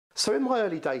So in my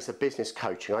early days of business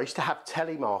coaching, I used to have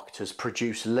telemarketers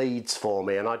produce leads for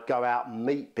me, and I'd go out and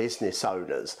meet business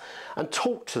owners and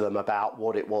talk to them about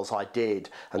what it was I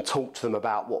did and talk to them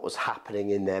about what was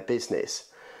happening in their business.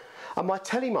 And my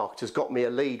telemarketers got me a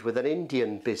lead with an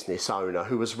Indian business owner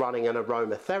who was running an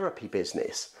aromatherapy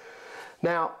business.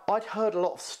 Now, I'd heard a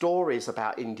lot of stories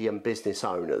about Indian business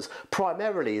owners,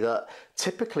 primarily that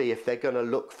typically if they're going to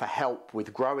look for help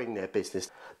with growing their business,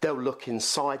 they'll look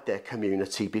inside their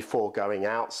community before going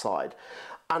outside.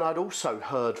 And I'd also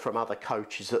heard from other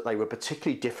coaches that they were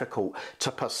particularly difficult to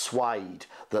persuade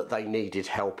that they needed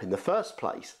help in the first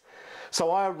place. So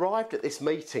I arrived at this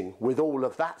meeting with all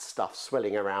of that stuff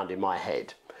swirling around in my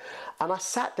head. And I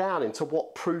sat down into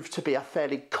what proved to be a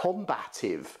fairly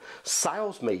combative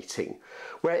sales meeting,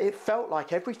 where it felt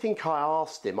like everything I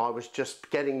asked him, I was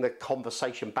just getting the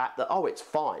conversation back that, oh, it's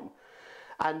fine.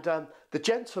 And the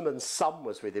gentleman's son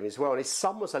was with him as well, and his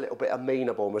son was a little bit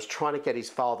amenable and was trying to get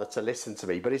his father to listen to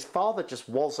me, but his father just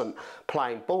wasn't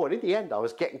playing ball. And in the end, I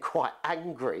was getting quite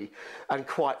angry and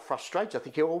quite frustrated,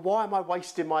 thinking, well, why am I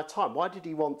wasting my time? Why did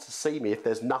he want to see me if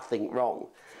there's nothing wrong?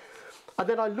 And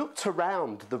then I looked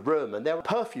around the room, and there were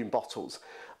perfume bottles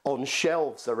on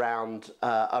shelves around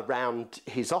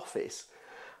his office.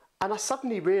 And I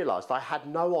suddenly realised I had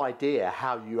no idea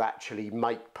how you actually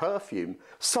make perfume.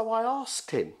 So I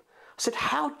asked him, I said,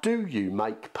 how do you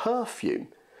make perfume?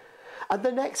 And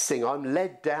the next thing, I'm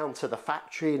led down to the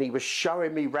factory, and he was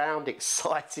showing me round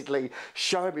excitedly,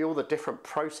 showing me all the different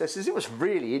processes. It was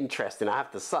really interesting, I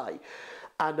have to say.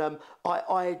 And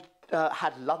I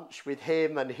had lunch with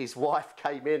him, and his wife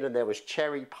came in, and there was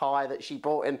cherry pie that she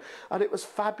brought in, and it was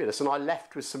fabulous. And I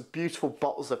left with some beautiful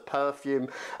bottles of perfume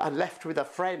and left with a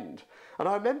friend. And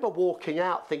I remember walking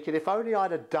out thinking, if only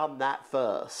I'd have done that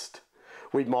first,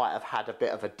 we might have had a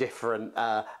bit of a different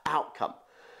outcome.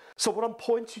 So what I'm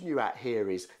pointing you at here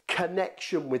is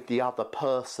connection with the other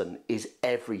person is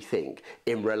everything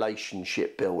in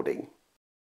relationship building.